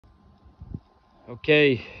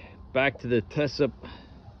Okay, back to the Tesup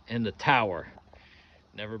and the tower.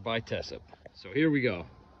 Never buy Tesup. So here we go.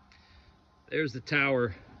 There's the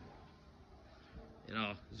tower. And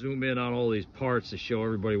I'll zoom in on all these parts to show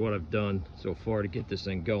everybody what I've done so far to get this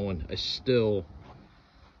thing going. I still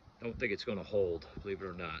don't think it's going to hold, believe it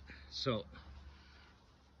or not. So,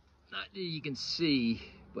 not that you can see,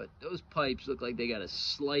 but those pipes look like they got a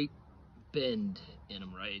slight bend in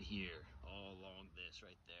them right here, all along this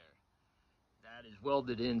right there. That is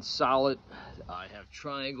welded in solid. I have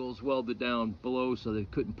triangles welded down below so they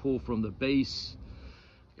couldn't pull from the base.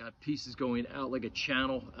 Got pieces going out like a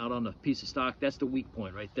channel out on a piece of stock. That's the weak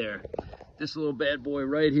point right there. This little bad boy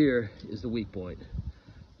right here is the weak point.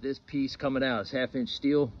 This piece coming out is 1/2 inch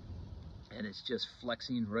steel and it's just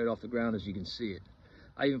flexing right off the ground as you can see it.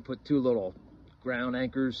 I even put 2 little ground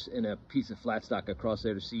anchors and a piece of flat stock across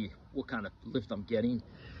there to see what kind of lift I'm getting.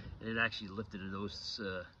 And it actually lifted those,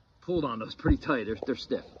 pulled on those pretty tight. They're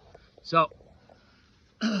stiff. So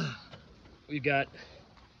we've got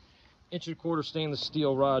 1.25" stainless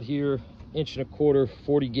steel rod here, 1.25"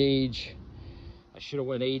 40 gauge. I should have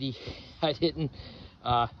went 80. I didn't.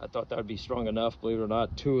 I thought that would be strong enough, believe it or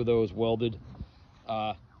not. 2 of those welded.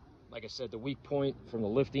 Like I said, the weak point from the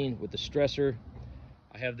lifting with the stressor.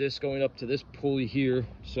 I have this going up to this pulley here.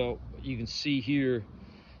 So what you can see here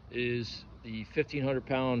is the 1,500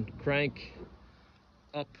 pound crank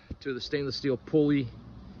up to the stainless steel pulley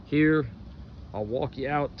here. I'll walk you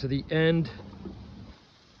out to the end.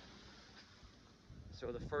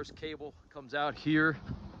 So the first cable comes out here,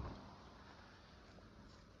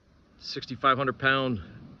 6,500 pound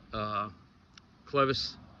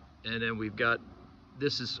clevis, and then we've got,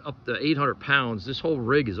 this is up to 800 pounds. This whole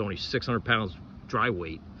rig is only 600 pounds dry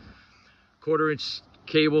weight. 1/4 inch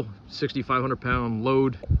cable, 6,500 pound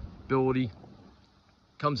load ability.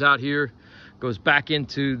 Comes out here, goes back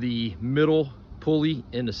into the middle pulley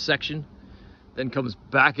in the section, then comes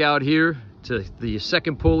back out here to the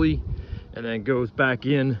second pulley, and then goes back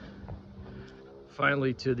in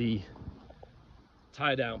finally to the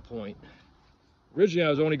tie down point. Originally I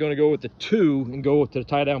was only going to go with the 2 and go to the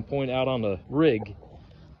tie down point out on the rig,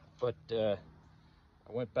 but I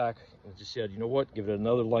went back and just said, you know what, give it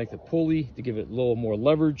another length of pulley to give it a little more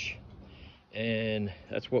leverage, and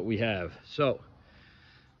that's what we have. So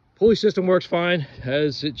pulley system works fine,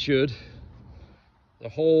 as it should. The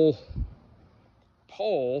whole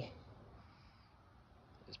pole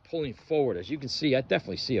is pulling forward. As you can see, I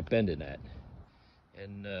definitely see a bend in that,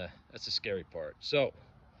 and that's the scary part. So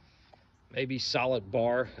maybe solid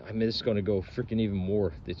bar. I mean, this is going to go freaking even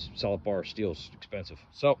more. This solid bar steel is expensive.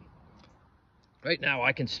 So right now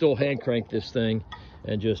I can still hand crank this thing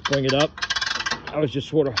and just bring it up. I was just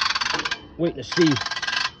sort of waiting to see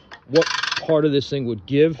what part of this thing would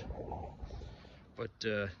give, but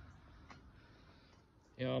you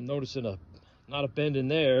know, I'm noticing not a bend in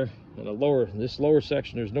there, and this lower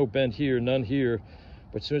section there's no bend here, none here,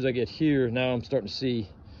 but as soon as I get here, now I'm starting to see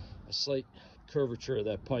a slight curvature of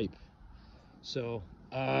that pipe. So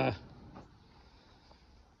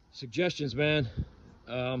suggestions, man.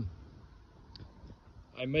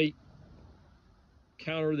 I might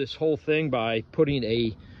counter this whole thing by putting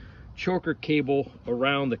a choker cable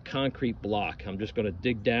around the concrete block. I'm just going to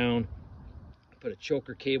dig down, put a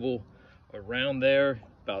choker cable around there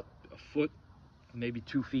about 1 foot, maybe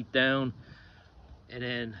 2 feet down, and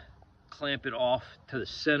then clamp it off to the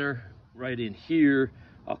center right in here.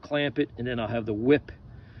 I'll clamp it, and then I'll have the whip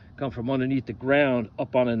come from underneath the ground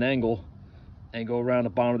up on an angle and go around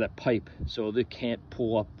the bottom of that pipe so they can't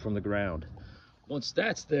pull up from the ground. Once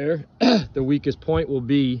that's there, the weakest point will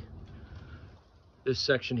be this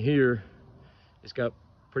section here. It's got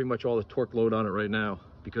pretty much all the torque load on it right now,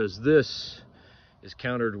 because this is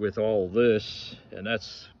countered with all this, and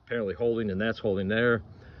that's apparently holding, and that's holding there.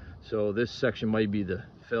 So this section might be the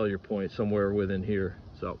failure point somewhere within here.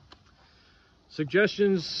 So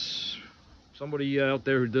suggestions, somebody out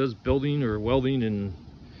there who does building or welding and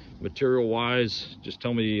material wise, just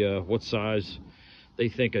tell me what size they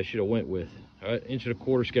think I should have went with. All right,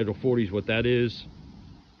 1.25" schedule 40 is what that is.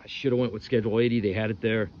 I should have went with schedule 80. They had it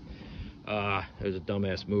there. It was a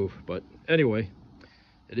dumbass move, but anyway,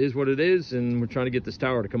 it is what it is, and we're trying to get this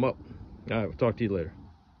tower to come up. All right, we'll talk to you later.